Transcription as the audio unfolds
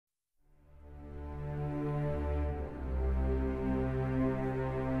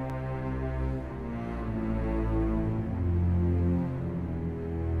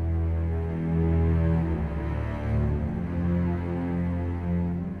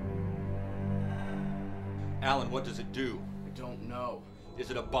Alan, what does it do? I don't know. Is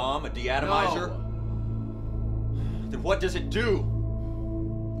it a bomb, a deatomizer? No. Then what does it do?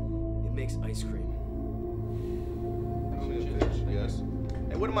 It makes ice cream. Yes.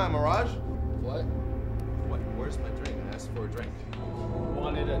 Hey, what am I, Mirage? What? What? Where's my drink? I asked for a drink.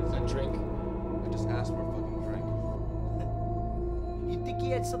 Wanted a drink. I just asked for a fucking drink. You think he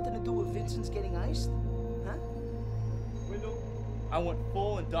had something to do with Vincent's getting iced? Huh? Wendell, I want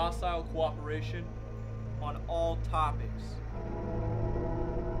full and docile cooperation on all topics.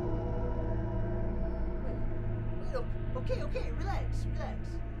 Wait, okay, relax.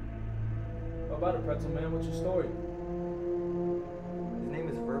 How about it, Pretzel Man? What's your story? His name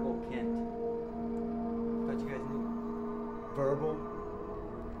is Verbal Kent. Thought you guys knew. Verbal?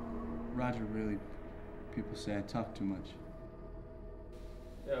 Roger, really, people say I talk too much.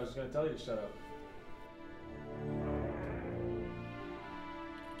 Yeah, I was gonna tell you to shut up.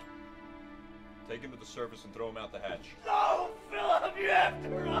 Take him to the surface and throw him out the hatch. No, Philip, you have to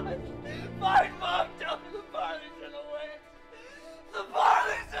run. Find Mom, tell her the barley's in the way. The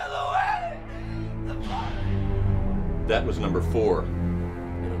barley's in the way. The barley. That was number 4.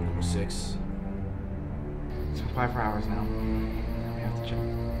 And I'm number 6. It's been 5 hours now. We have to check.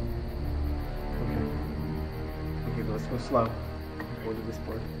 Okay, but let's go slow. We'll do this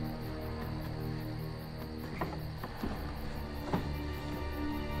board.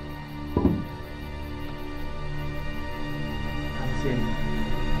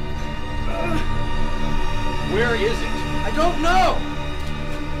 Where is it? I don't know!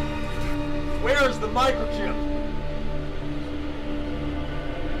 Where is the microchip?